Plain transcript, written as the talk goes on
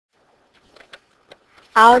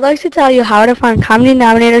I would like to tell you how to find common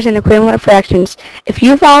denominators and equivalent fractions. If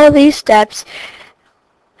you follow these steps,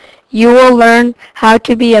 you will learn how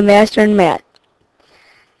to be a master in math.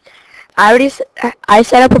 I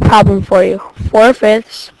set up a problem for you.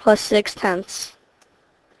 4/5 plus 6/10.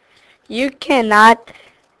 You cannot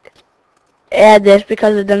add this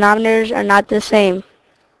because the denominators are not the same.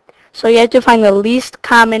 So you have to find the least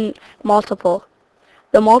common multiple.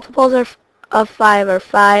 The multiples of 5 are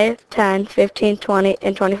 5, 10, 15, 20,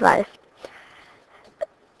 and 25.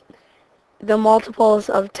 The multiples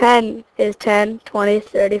of 10 is 10, 20,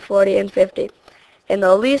 30, 40, and 50. And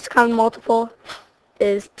the least common multiple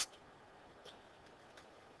is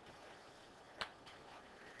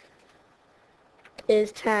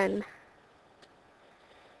 10.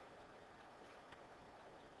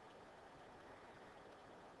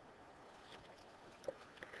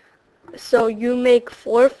 So you make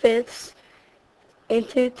 4/5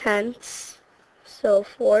 into tenths. So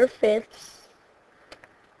 4/5.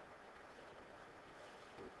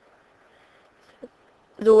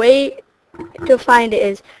 The way to find it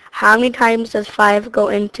is how many times does 5 go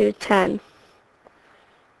into 10?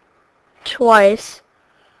 Twice.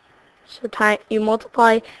 So you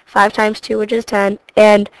multiply 5 times 2, which is 10,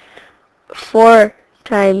 and 4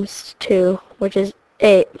 times 2, which is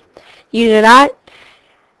 8. You do not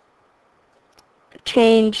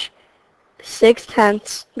change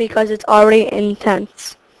 6/10 because it's already in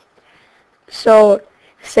tenths. So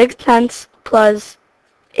 6/10 plus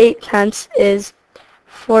 8/10 is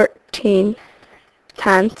 14/10.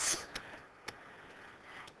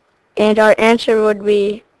 And our answer would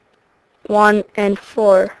be 1 and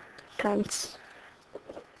 4/10.